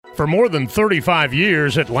For more than 35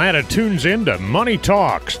 years, Atlanta tunes into Money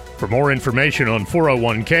Talks. For more information on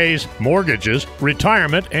 401ks, mortgages,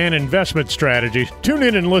 retirement, and investment strategies, tune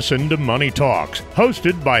in and listen to Money Talks,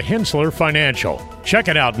 hosted by Hensler Financial. Check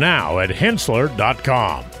it out now at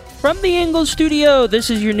hensler.com. From the Ingalls studio,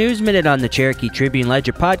 this is your News Minute on the Cherokee Tribune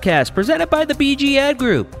Ledger podcast, presented by the BG Ad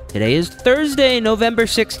Group. Today is Thursday, November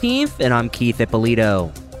 16th, and I'm Keith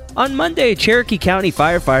Ippolito. On Monday, Cherokee County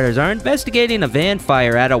firefighters are investigating a van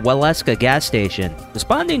fire at a Waleska gas station.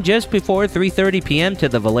 Responding just before 3:30 p.m. to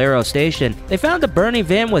the Valero station, they found a burning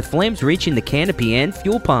van with flames reaching the canopy and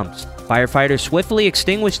fuel pumps. Firefighters swiftly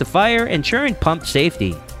extinguished the fire, ensuring pump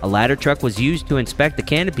safety. A ladder truck was used to inspect the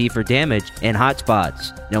canopy for damage and hot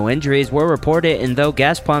spots. No injuries were reported, and though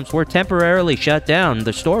gas pumps were temporarily shut down,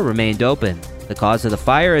 the store remained open. The cause of the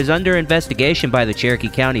fire is under investigation by the Cherokee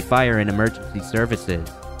County Fire and Emergency Services.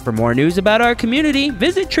 For more news about our community,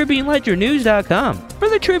 visit TribuneLedgerNews.com. For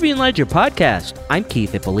the Tribune Ledger podcast, I'm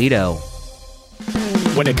Keith Ippolito.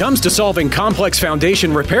 When it comes to solving complex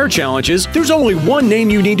foundation repair challenges, there's only one name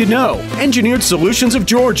you need to know: Engineered Solutions of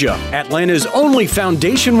Georgia, Atlanta's only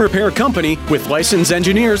foundation repair company with licensed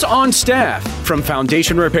engineers on staff. From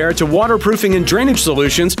foundation repair to waterproofing and drainage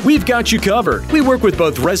solutions, we've got you covered. We work with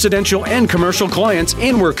both residential and commercial clients,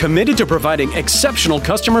 and we're committed to providing exceptional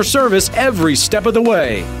customer service every step of the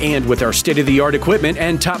way. And with our state-of-the-art equipment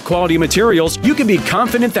and top-quality materials, you can be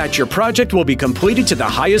confident that your project will be completed to the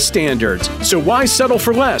highest standards. So why settle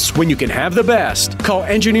for less when you can have the best? Call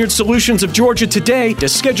Engineered Solutions of Georgia today to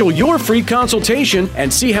schedule your free consultation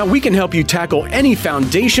and see how we can help you tackle any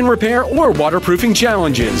foundation repair or waterproofing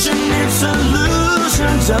challenges. Engineered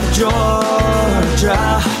Solutions of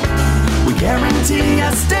Georgia. We guarantee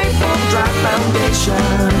a stable, dry foundation.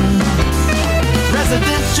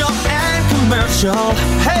 Residential and commercial.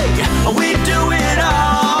 Hey, we do it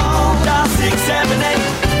all. Dial 678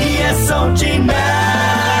 ESOG now.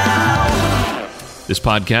 This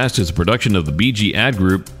podcast is a production of the BG Ad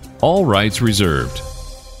Group, all rights reserved.